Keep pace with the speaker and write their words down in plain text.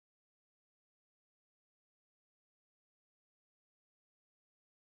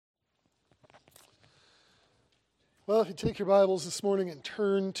Well, if you take your Bibles this morning and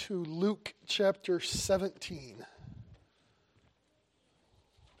turn to Luke chapter 17. I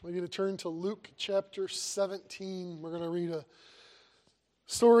want you to turn to Luke chapter 17. We're going to read a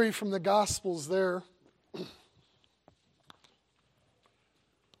story from the Gospels there.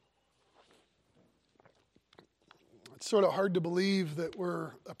 It's sort of hard to believe that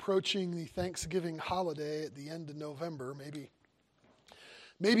we're approaching the Thanksgiving holiday at the end of November.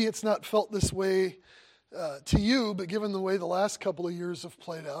 Maybe it's not felt this way to you, but given the way the last couple of years have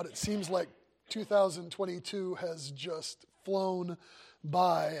played out, it seems like 2022 has just flown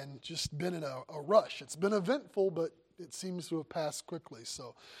by and just been in a rush. It's been eventful, but it seems to have passed quickly.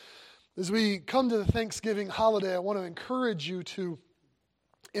 So as we come to the Thanksgiving holiday, I want to encourage you to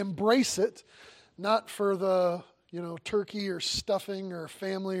embrace it, not for the turkey or stuffing or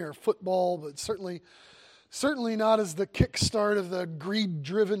family or football, but certainly not as the kickstart of the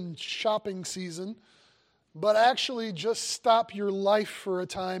greed-driven shopping season, but actually just stop your life for a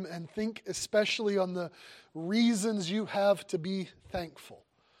time and think especially on the reasons you have to be thankful.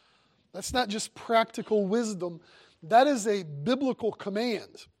 That's not just practical wisdom. That is a biblical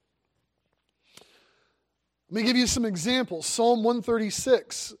command. Let me give you some examples. Psalm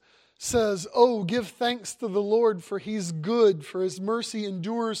 136 says, "Oh, give thanks to the Lord, for He's good, for His mercy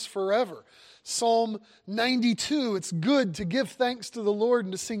endures forever." Psalm 92, it's good to give thanks to the Lord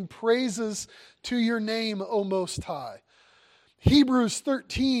and to sing praises to your name, O Most High. Hebrews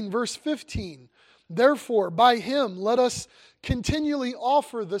 13, verse 15, "Therefore, by Him let us continually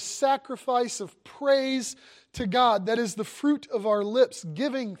offer the sacrifice of praise to God, that is the fruit of our lips,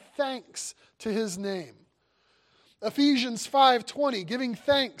 giving thanks to His name." Ephesians 5:20, "Giving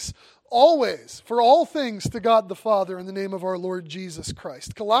thanks always for all things to God the Father in the name of our Lord Jesus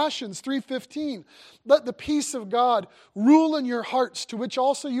Christ." Colossians 3:15, "Let the peace of God rule in your hearts, to which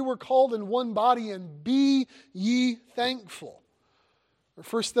also you were called in one body, and be ye thankful." Or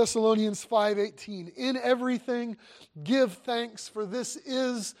 1 Thessalonians 5:18, "In everything give thanks, for this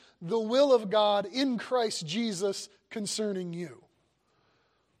is the will of God in Christ Jesus concerning you."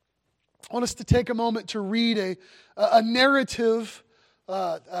 I want us to take a moment to read a narrative,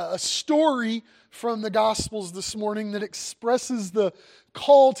 a story from the Gospels this morning that expresses the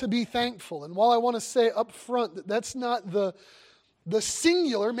call to be thankful. And while I want to say up front that that's not the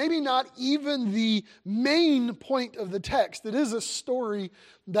singular, maybe not even the main point of the text, it is a story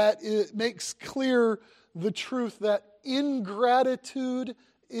that it makes clear the truth that ingratitude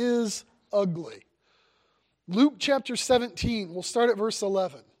is ugly. Luke chapter 17, we'll start at verse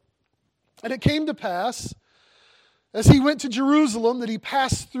 11. "And it came to pass, as he went to Jerusalem, that he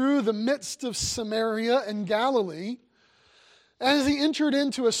passed through the midst of Samaria and Galilee. And as he entered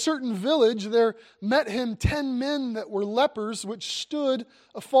into a certain village, there met him 10 men that were lepers, which stood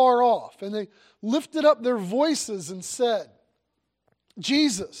afar off. And they lifted up their voices and said,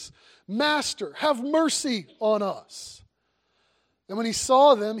 'Jesus, Master, have mercy on us.' And when he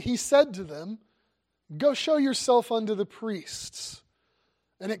saw them, he said to them, 'Go show yourself unto the priests.'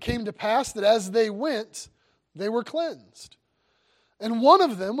 And it came to pass that as they went, they were cleansed. And one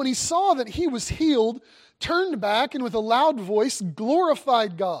of them, when he saw that he was healed, turned back and with a loud voice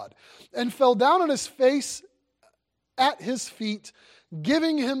glorified God, and fell down on his face at his feet,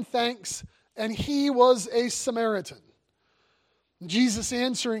 giving him thanks, and he was a Samaritan. Jesus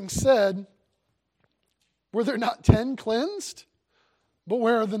answering said, 'Were there not 10 cleansed? But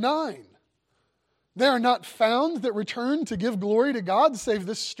where are the 9? They are not found that returned to give glory to God, save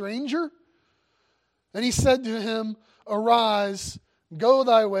this stranger?' And he said to him, 'Arise, go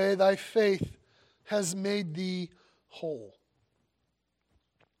thy way, thy faith has made thee whole.'"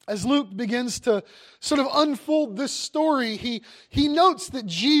 As Luke begins to sort of unfold this story, he notes that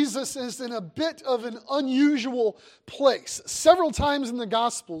Jesus is in a bit of an unusual place. Several times in the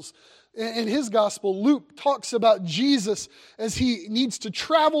Gospels, in his Gospel, Luke talks about Jesus as he needs to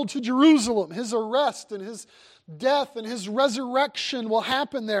travel to Jerusalem. His arrest and his death and his resurrection will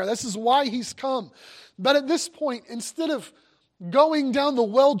happen there. This is why he's come. But at this point, instead of going down the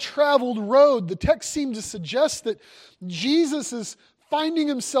well-traveled road, the text seems to suggest that Jesus is finding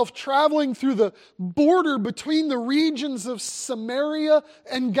himself traveling through the border between the regions of Samaria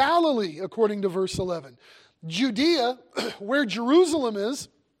and Galilee, according to verse 11. Judea, where Jerusalem is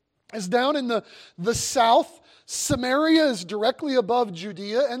down in the south. Samaria is directly above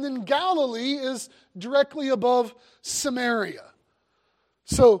Judea, and then Galilee is directly above Samaria.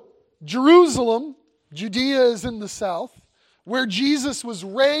 So Jerusalem, Judea is in the south. Where Jesus was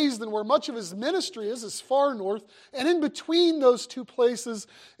raised and where much of his ministry is far north. And in between those two places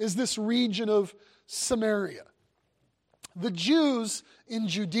is this region of Samaria. The Jews in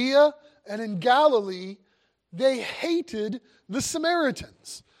Judea and in Galilee they hated the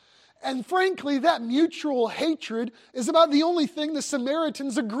Samaritans. And frankly, that mutual hatred is about the only thing the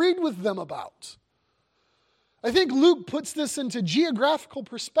Samaritans agreed with them about. I think Luke puts this into geographical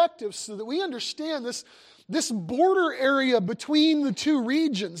perspective so that we understand this border area between the two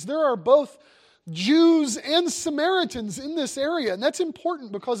regions. There are both Jews and Samaritans in this area. And that's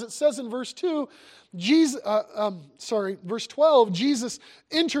important because it says in verse 12, Jesus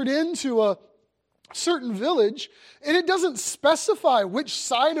entered into a certain village, and it doesn't specify which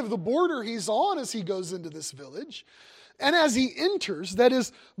side of the border he's on as he goes into this village. And as he enters, that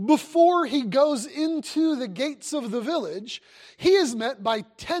is, before he goes into the gates of the village, he is met by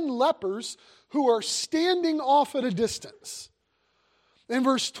 10 lepers who are standing off at a distance. In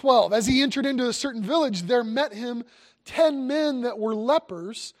verse 12, as he entered into a certain village, there met him 10 men that were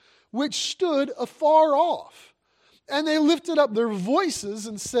lepers, which stood afar off. And they lifted up their voices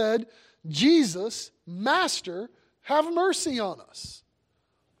and said, Jesus, Master, have mercy on us.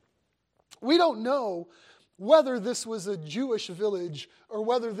 We don't know whether this was a Jewish village or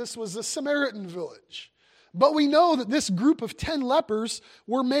whether this was a Samaritan village. But we know that this group of 10 lepers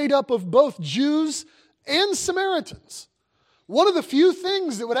were made up of both Jews and Samaritans. One of the few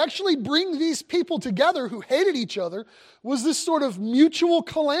things that would actually bring these people together who hated each other was this sort of mutual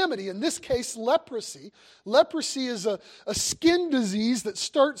calamity, in this case, leprosy. Leprosy is a skin disease that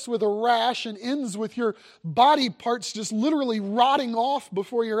starts with a rash and ends with your body parts just literally rotting off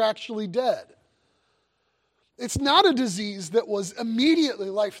before you're actually dead. It's not a disease that was immediately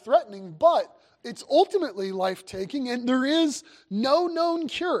life-threatening, but it's ultimately life-taking, and there is no known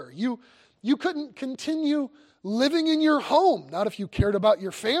cure. You couldn't continue living in your home, not if you cared about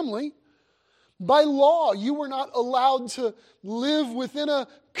your family. By law, you were not allowed to live within a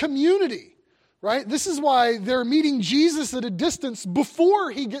community, right? This is why they're meeting Jesus at a distance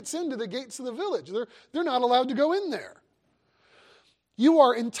before he gets into the gates of the village. They're not allowed to go in there. You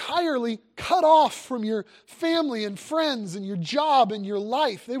are entirely cut off from your family and friends and your job and your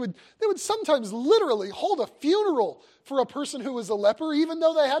life. They would sometimes literally hold a funeral for a person who was a leper, even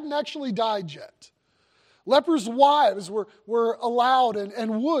though they hadn't actually died yet. Lepers' wives were allowed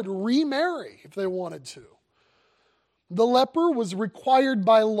and would remarry if they wanted to. The leper was required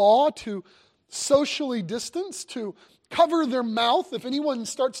by law to socially distance, to cover their mouth. If anyone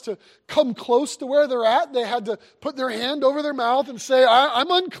starts to come close to where they're at, they had to put their hand over their mouth and say, I'm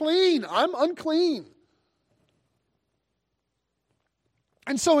unclean, I'm unclean.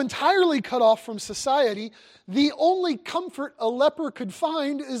 And so entirely cut off from society, the only comfort a leper could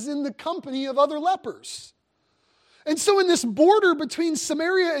find is in the company of other lepers. And so in this border between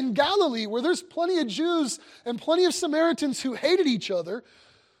Samaria and Galilee, where there's plenty of Jews and plenty of Samaritans who hated each other,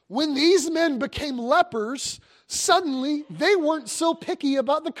 when these men became lepers, suddenly they weren't so picky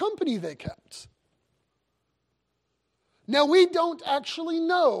about the company they kept. Now, we don't actually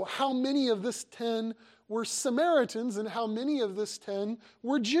know how many of this 10 were Samaritans and how many of this 10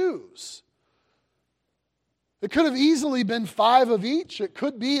 were Jews. It could have easily been 5 of each. It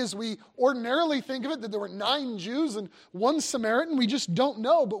could be, as we ordinarily think of it, that there were 9 Jews and 1 Samaritan. We just don't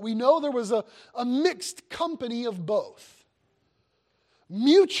know, but we know there was a mixed company of both.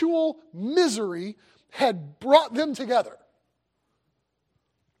 Mutual misery had brought them together.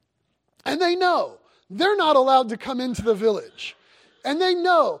 And they know they're not allowed to come into the village. And they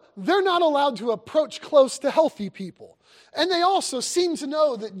know they're not allowed to approach close to healthy people. And they also seem to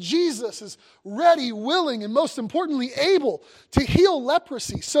know that Jesus is ready, willing, and most importantly, able to heal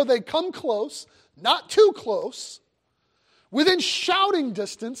leprosy. So they come close, not too close, within shouting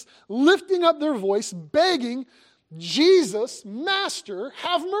distance, lifting up their voice, begging, Jesus, Master,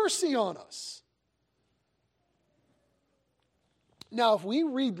 have mercy on us. Now, if we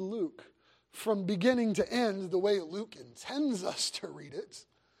read Luke from beginning to end the way Luke intends us to read it,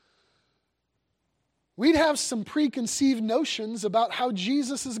 we'd have some preconceived notions about how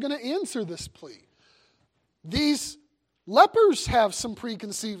Jesus is going to answer this plea. These lepers have some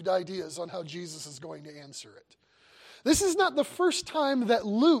preconceived ideas on how Jesus is going to answer it. This is not the first time that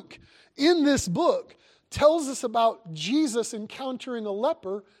Luke, in this book, tells us about Jesus encountering a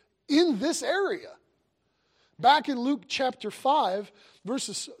leper in this area. Back in Luke chapter 5,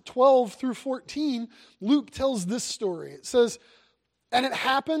 verses 12 through 14, Luke tells this story. It says, "And it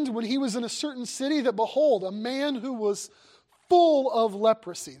happened when he was in a certain city that, behold, a man who was full of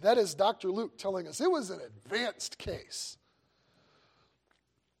leprosy." That is Dr. Luke telling us it was an advanced case.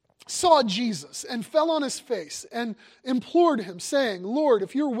 "Saw Jesus and fell on his face and implored him, saying, 'Lord,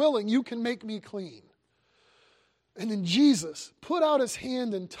 if you're willing, you can make me clean.' And then Jesus put out his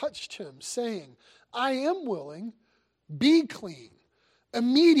hand and touched him, saying, 'I am willing, be clean.'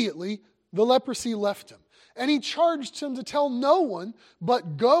 Immediately the leprosy left him. And he charged him to tell no one,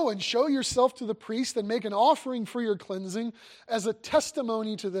 but go and show yourself to the priest and make an offering for your cleansing as a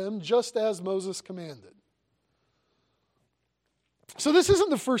testimony to them, just as Moses commanded. So this isn't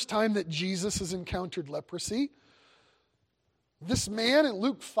the first time that Jesus has encountered leprosy. This man in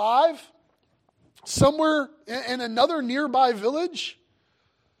Luke 5, somewhere in another nearby village,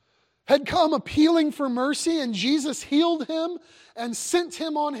 had come appealing for mercy, and Jesus healed him and sent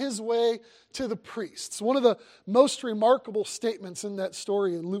him on his way to the priests. One of the most remarkable statements in that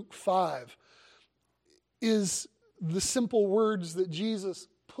story in Luke 5 is the simple words that Jesus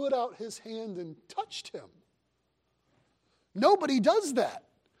put out his hand and touched him. Nobody does that.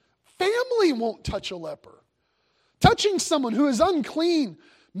 Family won't touch a leper. Touching someone who is unclean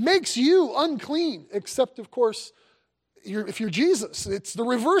makes you unclean, except, of course, if you're Jesus. It's the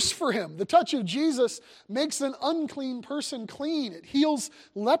reverse for him. The touch of Jesus makes an unclean person clean. It heals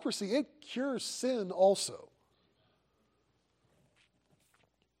leprosy. It cures sin also.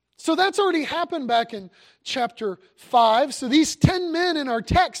 So that's already happened back in chapter 5. So these 10 men in our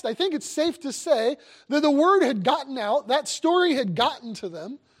text, I think it's safe to say that the word had gotten out. That story had gotten to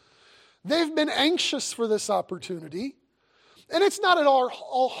them. They've been anxious for this opportunity. And it's not at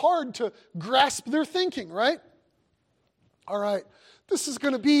all hard to grasp their thinking, right? All right, this is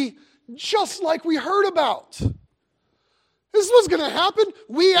going to be just like we heard about. This is what's going to happen.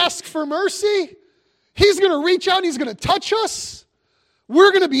 We ask for mercy. He's going to reach out and he's going to touch us.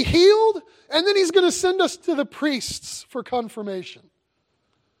 We're going to be healed. And then he's going to send us to the priests for confirmation.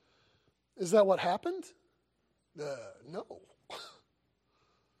 Is that what happened? No.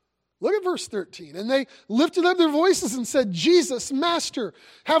 Look at verse 13. And they lifted up their voices and said, Jesus, Master,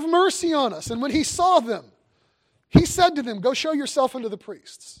 have mercy on us. And when he saw them, he said to them, go show yourself unto the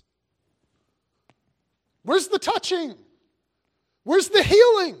priests. Where's the touching? Where's the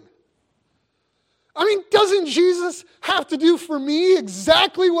healing? I mean, doesn't Jesus have to do for me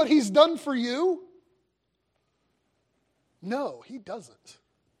exactly what he's done for you? No, he doesn't.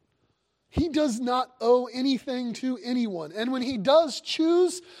 He does not owe anything to anyone. And when he does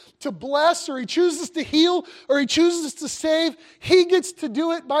choose to bless, or he chooses to heal, or he chooses to save, he gets to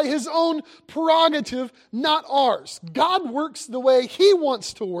do it by his own prerogative, not ours. God works the way he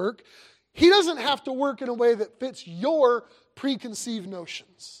wants to work. He doesn't have to work in a way that fits your preconceived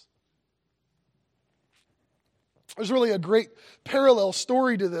notions. There's really a great parallel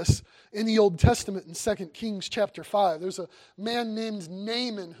story to this in the Old Testament in 2 Kings chapter 5. There's a man named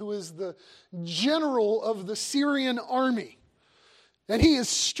Naaman who is the general of the Syrian army. And he is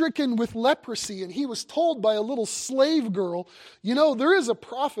stricken with leprosy. And he was told by a little slave girl, you know, there is a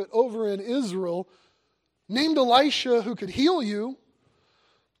prophet over in Israel named Elisha who could heal you.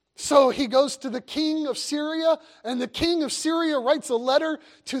 So he goes to the king of Syria, and the king of Syria writes a letter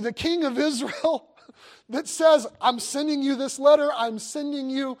to the king of Israel that says, I'm sending you this letter. I'm sending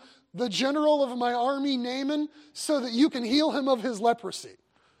you the general of my army, Naaman, so that you can heal him of his leprosy.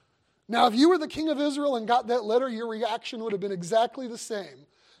 Now, if you were the king of Israel and got that letter, your reaction would have been exactly the same.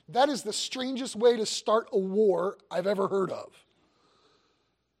 That is the strangest way to start a war I've ever heard of.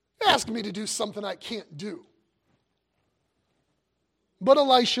 Ask me to do something I can't do. But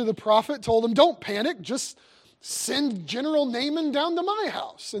Elisha the prophet told him, don't panic, just send General Naaman down to my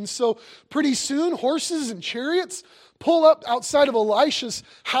house. And so pretty soon, horses and chariots pull up outside of Elisha's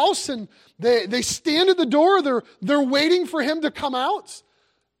house, and they stand at the door. They're waiting for him to come out,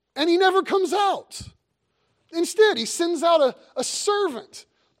 and he never comes out. Instead, he sends out a servant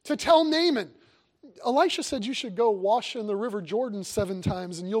to tell Naaman, Elisha said you should go wash in the river Jordan 7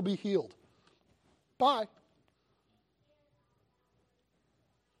 times and you'll be healed. Bye.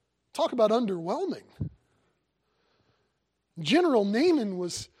 Talk about underwhelming. General Naaman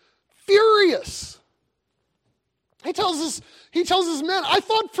was furious. He tells his men, I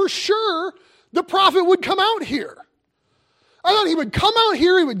thought for sure the prophet would come out here. I thought he would come out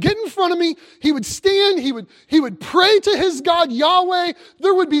here, he would get in front of me, he would stand, he would pray to his God Yahweh.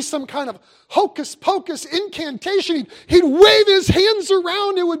 There would be some kind of hocus pocus incantation. He'd wave his hands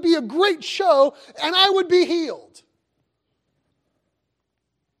around, it would be a great show, and I would be healed.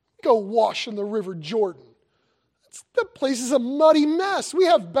 Go wash in the river Jordan. That place is a muddy mess. We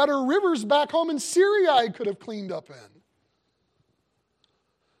have better rivers back home in Syria I could have cleaned up in.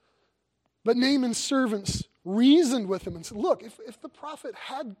 But Naaman's servants reasoned with him and said, look, if the prophet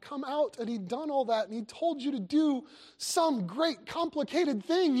had come out and he'd done all that and he told you to do some great complicated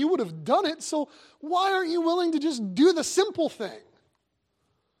thing, you would have done it. So why aren't you willing to just do the simple thing?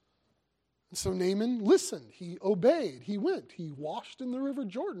 And so Naaman listened. He obeyed. He went. He washed in the river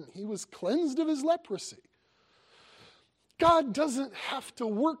Jordan. He was cleansed of his leprosy. God doesn't have to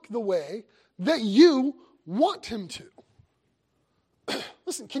work the way that you want him to.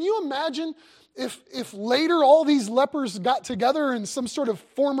 Listen, can you imagine if later all these lepers got together in some sort of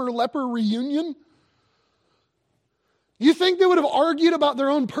former leper reunion? You think they would have argued about their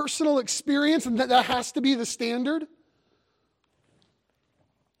own personal experience and that has to be the standard?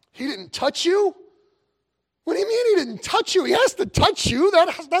 He didn't touch you? What do you mean he didn't touch you? He has to touch you.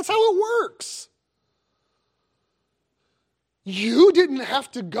 That's how it works. You didn't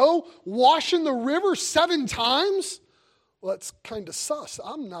have to go wash in the river 7 times? Well, that's kind of sus.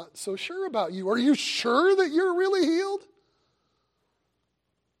 I'm not so sure about you. Are you sure that you're really healed?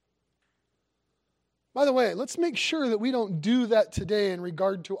 By the way, let's make sure that we don't do that today in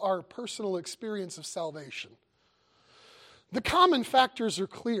regard to our personal experience of salvation. The common factors are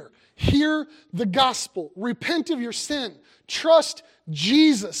clear. Hear the gospel. Repent of your sin. Trust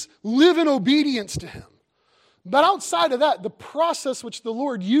Jesus. Live in obedience to him. But outside of that, the process which the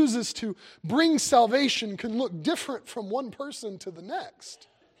Lord uses to bring salvation can look different from one person to the next.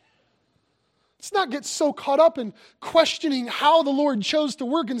 Let's not get so caught up in questioning how the Lord chose to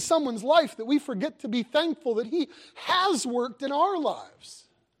work in someone's life that we forget to be thankful that he has worked in our lives.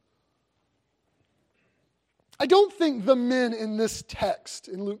 I don't think the men in this text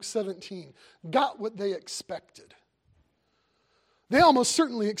in Luke 17 got what they expected. They almost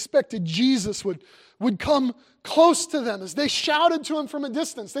certainly expected Jesus would come close to them as they shouted to him from a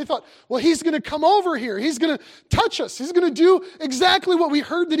distance. They thought, well, he's going to come over here. He's going to touch us. He's going to do exactly what we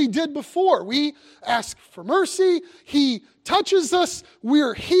heard that he did before. We ask for mercy. He touches us.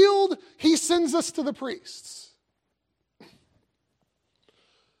 We're healed. He sends us to the priests.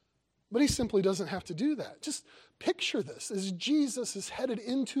 But he simply doesn't have to do that. Just picture this as Jesus is headed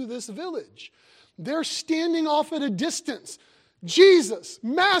into this village. They're standing off at a distance. Jesus,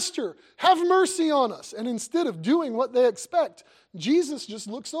 Master, have mercy on us. And instead of doing what they expect, Jesus just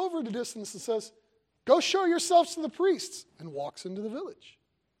looks over at a distance and says, go show yourselves to the priests, and walks into the village.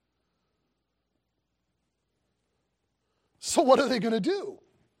 So what are they going to do?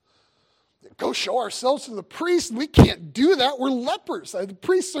 Go show ourselves to the priests? We can't do that. We're lepers. The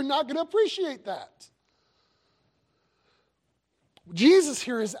priests are not going to appreciate that. Jesus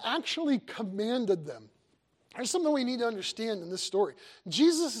here has actually commanded them. There's something we need to understand in this story.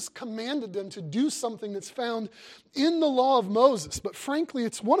 Jesus has commanded them to do something that's found in the law of Moses, but frankly,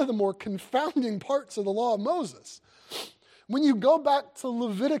 it's one of the more confounding parts of the law of Moses. When you go back to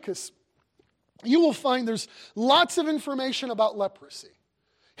Leviticus, you will find there's lots of information about leprosy.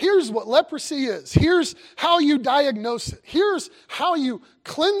 Here's what leprosy is. Here's how you diagnose it. Here's how you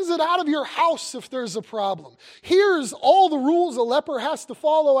cleanse it out of your house if there's a problem. Here's all the rules a leper has to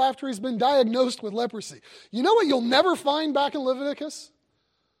follow after he's been diagnosed with leprosy. You know what you'll never find back in Leviticus?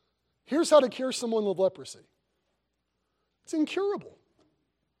 Here's how to cure someone with leprosy. It's incurable.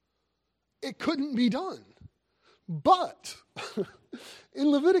 It couldn't be done. But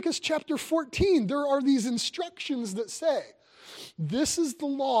in Leviticus chapter 14, there are these instructions that say, this is the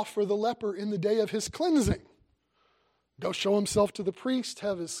law for the leper in the day of his cleansing. Go show himself to the priest,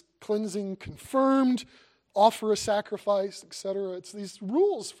 have his cleansing confirmed, offer a sacrifice, etc. It's these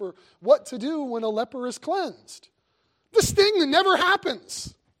rules for what to do when a leper is cleansed. This thing that never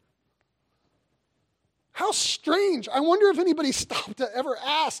happens. How strange. I wonder if anybody stopped to ever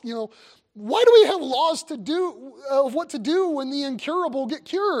ask, why do we have laws to do of what to do when the incurable get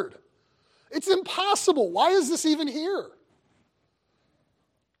cured? It's impossible. Why is this even here?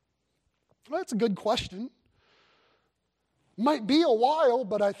 Well, that's a good question. Might be a while,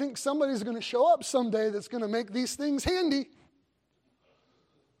 but I think somebody's going to show up someday that's going to make these things handy.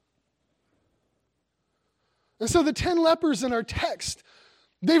 And so the 10 lepers in our text,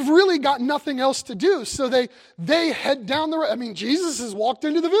 they've really got nothing else to do. So they head down the road. Jesus has walked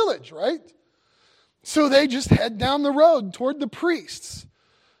into the village, right? So they just head down the road toward the priests.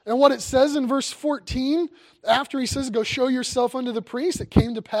 And what it says in verse 14, after he says, go show yourself unto the priest, it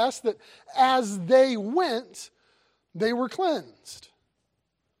came to pass that as they went, they were cleansed.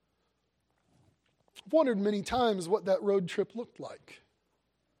 I've wondered many times what that road trip looked like.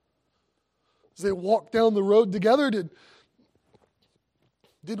 As they walked down the road together, did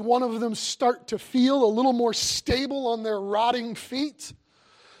one of them start to feel a little more stable on their rotting feet?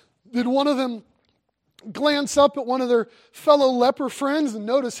 Did one of them glance up at one of their fellow leper friends and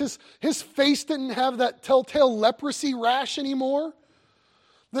notice his face didn't have that telltale leprosy rash anymore?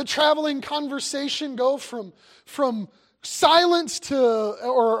 The traveling conversation go from silence to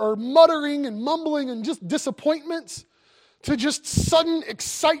or muttering and mumbling and just disappointments to just sudden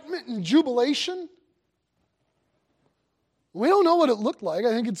excitement and jubilation? We don't know what it looked like. I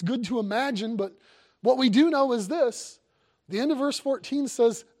think it's good to imagine, but what we do know is this. The end of verse 14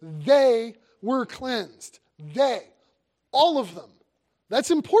 says, they were cleansed. They, all of them.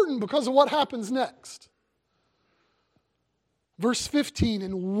 That's important because of what happens next. Verse 15,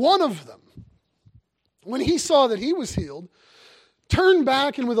 and one of them, when he saw that he was healed, turned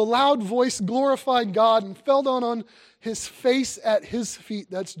back and with a loud voice glorified God and fell down on his face at his feet.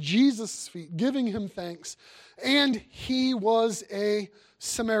 That's Jesus' feet, giving him thanks. And he was a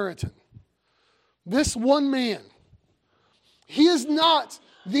Samaritan. This one man, he is not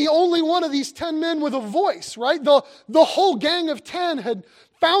the only one of these 10 men with a voice, right? The whole gang of 10 had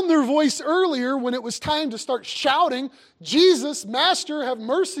found their voice earlier when it was time to start shouting, Jesus, Master, have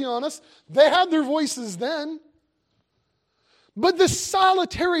mercy on us. They had their voices then. But this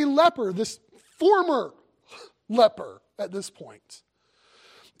solitary leper, this former leper at this point,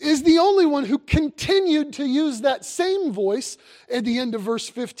 is the only one who continued to use that same voice at the end of verse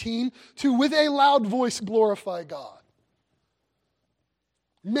 15 to, with a loud voice, glorify God.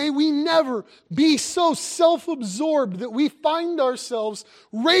 May we never be so self-absorbed that we find ourselves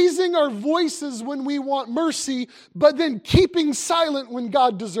raising our voices when we want mercy, but then keeping silent when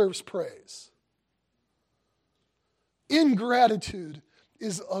God deserves praise. Ingratitude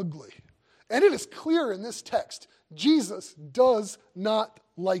is ugly. And it is clear in this text, Jesus does not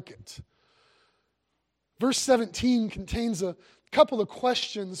like it. Verse 17 contains a couple of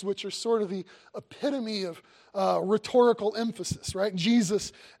questions which are sort of the epitome of rhetorical emphasis, right?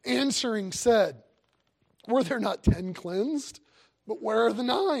 Jesus answering said, were there not 10 cleansed? But where are the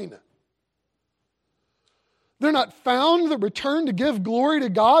 9? They're not found that return to give glory to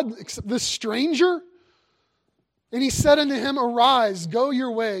God except this stranger? And he said unto him, arise, go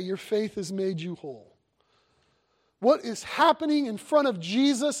your way, your faith has made you whole. What is happening in front of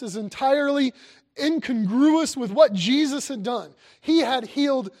Jesus is entirely incongruous with what Jesus had done. He had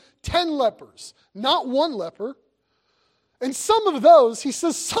healed 10 lepers, not one leper. And some of those, he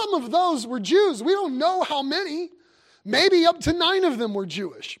says, some of those were Jews. We don't know how many. Maybe up to 9 of them were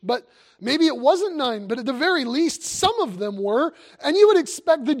Jewish, but maybe it wasn't 9, but at the very least, some of them were. And you would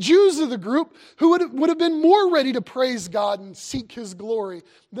expect the Jews of the group who would have been more ready to praise God and seek his glory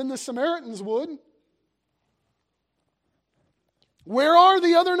than the Samaritans would. Where are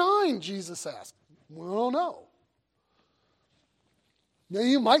the other 9? Jesus asked. We don't know. Now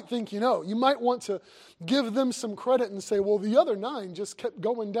you might think you know. You might want to give them some credit and say, well, the other 9 just kept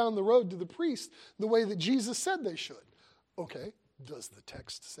going down the road to the priest the way that Jesus said they should. Okay, does the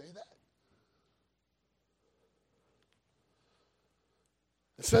text say that?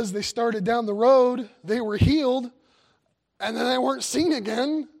 It says they started down the road, they were healed, and then they weren't seen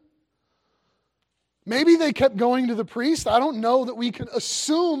again. Maybe they kept going to the priest. I don't know that we can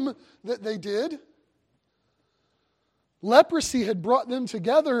assume that they did. Leprosy had brought them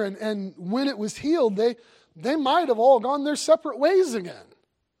together, and when it was healed, they might have all gone their separate ways again.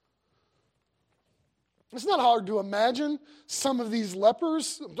 It's not hard to imagine some of these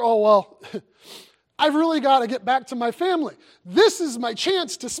lepers. Oh, well, I've really got to get back to my family. This is my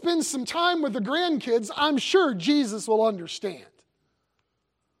chance to spend some time with the grandkids. I'm sure Jesus will understand.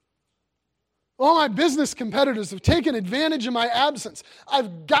 All my business competitors have taken advantage of my absence.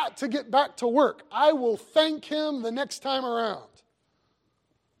 I've got to get back to work. I will thank him the next time around.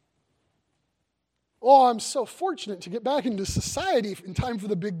 Oh, I'm so fortunate to get back into society in time for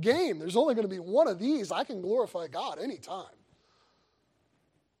the big game. There's only going to be one of these. I can glorify God anytime.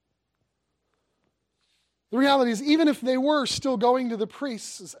 The reality is, even if they were still going to the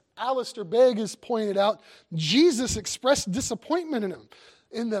priests, as Alistair Begg has pointed out, Jesus expressed disappointment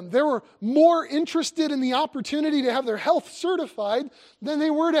in them. They were more interested in the opportunity to have their health certified than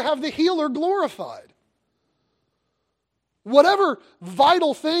they were to have the healer glorified. Whatever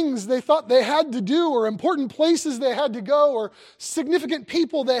vital things they thought they had to do, or important places they had to go, or significant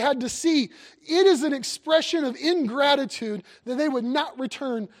people they had to see, it is an expression of ingratitude that they would not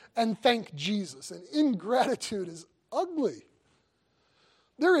return and thank Jesus. And ingratitude is ugly.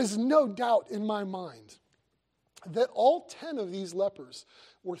 There is no doubt in my mind that all 10 of these lepers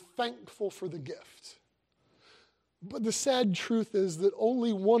were thankful for the gift. But the sad truth is that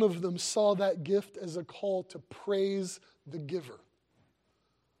only one of them saw that gift as a call to praise the giver.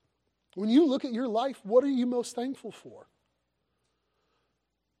 When you look at your life, what are you most thankful for?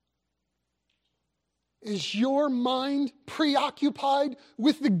 Is your mind preoccupied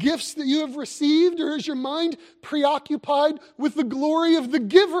with the gifts that you have received, or is your mind preoccupied with the glory of the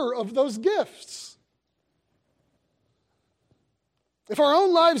giver of those gifts? If our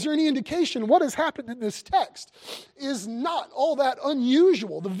own lives are any indication, what has happened in this text is not all that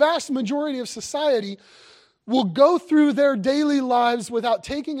unusual. The vast majority of society will go through their daily lives without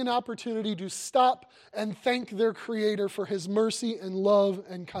taking an opportunity to stop and thank their Creator for His mercy and love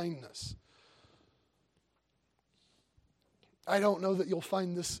and kindness. I don't know that you'll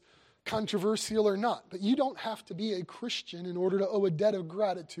find this controversial or not, but you don't have to be a Christian in order to owe a debt of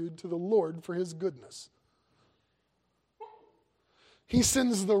gratitude to the Lord for his goodness. He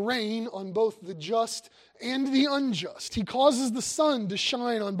sends the rain on both the just and the unjust. He causes the sun to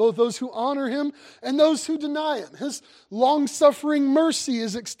shine on both those who honor him and those who deny him. His long-suffering mercy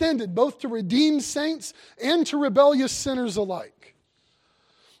is extended both to redeemed saints and to rebellious sinners alike.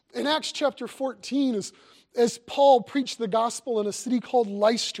 In Acts chapter 14, as Paul preached the gospel in a city called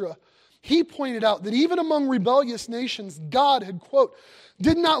Lystra, he pointed out that even among rebellious nations, God had, quote,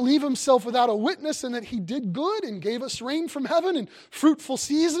 did not leave himself without a witness, and that he did good and gave us rain from heaven and fruitful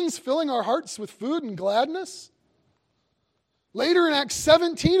seasons, filling our hearts with food and gladness. Later in Acts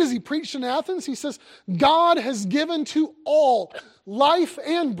 17, as he preached in Athens, he says, God has given to all life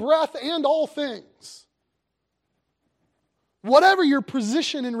and breath and all things. Whatever your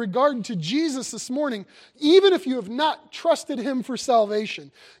position in regard to Jesus this morning, even if you have not trusted him for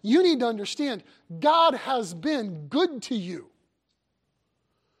salvation, you need to understand God has been good to you.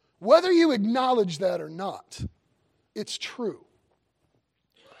 Whether you acknowledge that or not, it's true.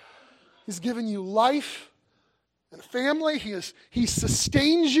 He's given you life and a family. He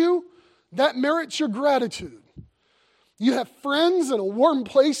sustains you. That merits your gratitude. You have friends and a warm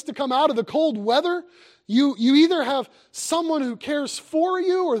place to come out of the cold weather. You either have someone who cares for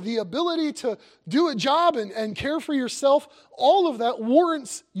you or the ability to do a job and care for yourself. All of that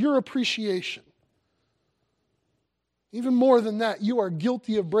warrants your appreciation. Even more than that, you are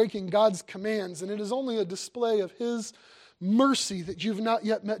guilty of breaking God's commands, and it is only a display of his mercy that you've not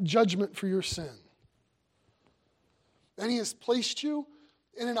yet met judgment for your sin. And he has placed you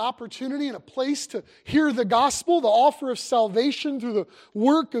in an opportunity, in a place to hear the gospel, the offer of salvation through the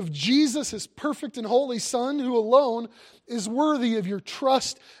work of Jesus, his perfect and holy Son, who alone is worthy of your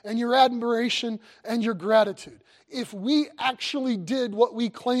trust and your admiration and your gratitude. If we actually did what we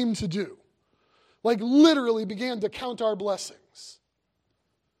claim to do, like literally began to count our blessings,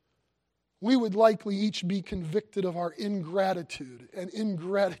 we would likely each be convicted of our ingratitude, and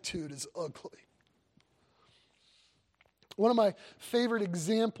ingratitude is ugly. One of my favorite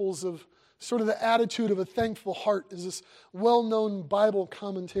examples of sort of the attitude of a thankful heart is this well-known Bible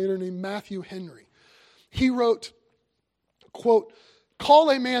commentator named Matthew Henry. He wrote, quote, "Call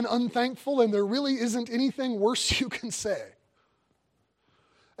a man unthankful and there really isn't anything worse you can say."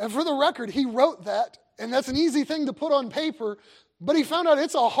 And for the record, he wrote that, and that's an easy thing to put on paper, but he found out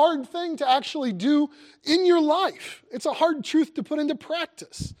it's a hard thing to actually do in your life. It's a hard truth to put into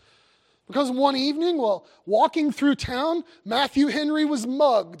practice. Because one evening, while walking through town, Matthew Henry was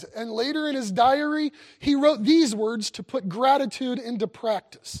mugged, and later in his diary, he wrote these words to put gratitude into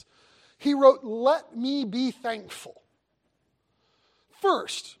practice. He wrote, "Let me be thankful.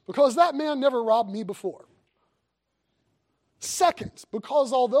 First, because that man never robbed me before. Second,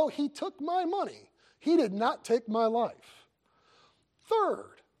 because although he took my money, he did not take my life.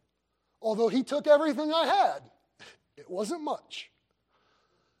 Third, although he took everything I had, it wasn't much.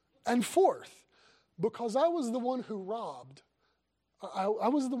 And fourth, because I was the one who robbed, I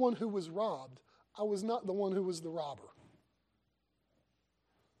was the one who was robbed, I was not the one who was the robber."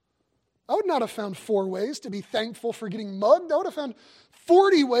 I would not have found 4 ways to be thankful for getting mugged. I would have found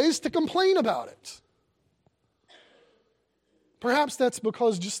 40 ways to complain about it. Perhaps that's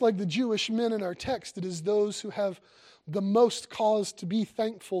because, just like the Jewish men in our text, it is those who have the most cause to be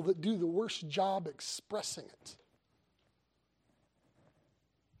thankful that do the worst job expressing it.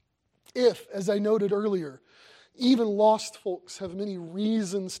 If, as I noted earlier, even lost folks have many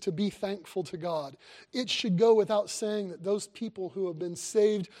reasons to be thankful to God, it should go without saying that those people who have been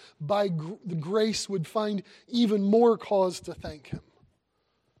saved by the grace would find even more cause to thank him.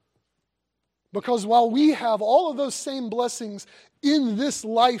 Because while we have all of those same blessings in this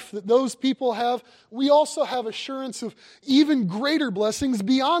life that those people have, we also have assurance of even greater blessings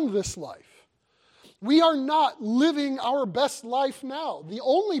beyond this life. We are not living our best life now. The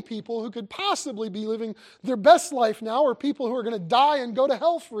only people who could possibly be living their best life now are people who are going to die and go to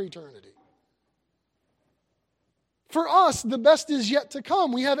hell for eternity. For us, the best is yet to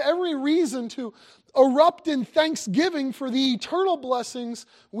come. We have every reason to erupt in thanksgiving for the eternal blessings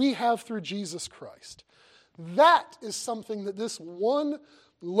we have through Jesus Christ. That is something that this one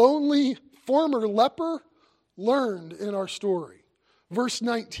lonely former leper learned in our story. Verse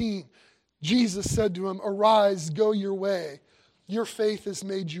 19, Jesus said to him, "Arise, go your way. Your faith has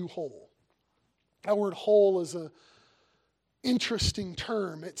made you whole." That word whole is an interesting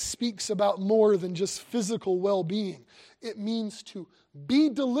term. It speaks about more than just physical well-being. It means to be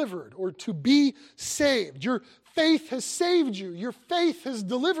delivered or to be saved. Your faith has saved you. Your faith has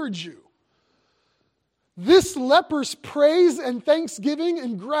delivered you. This leper's praise and thanksgiving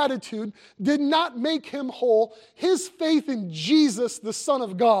and gratitude did not make him whole. His faith in Jesus, the Son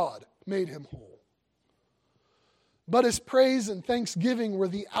of God, made him whole. But his praise and thanksgiving were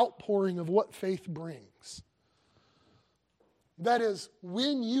the outpouring of what faith brings. That is,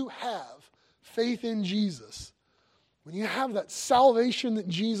 when you have faith in Jesus, when you have that salvation that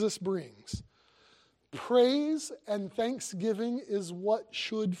Jesus brings, praise and thanksgiving is what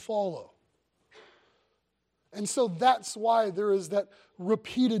should follow. And so that's why there is that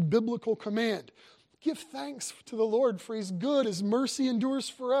repeated biblical command. Give thanks to the Lord, for He's good. His mercy endures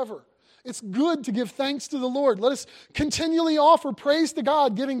forever. It's good to give thanks to the Lord. Let us continually offer praise to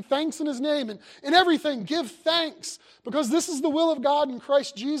God, giving thanks in His name. And in everything, give thanks, because this is the will of God in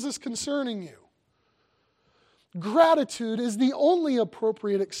Christ Jesus concerning you. Gratitude is the only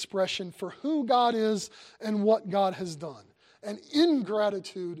appropriate expression for who God is and what God has done. And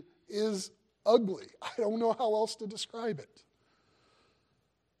ingratitude is ugly. I don't know how else to describe it.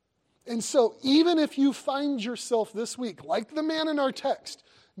 And so even if you find yourself this week, like the man in our text,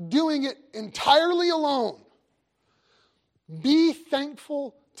 doing it entirely alone, be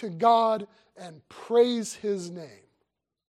thankful to God and praise His name.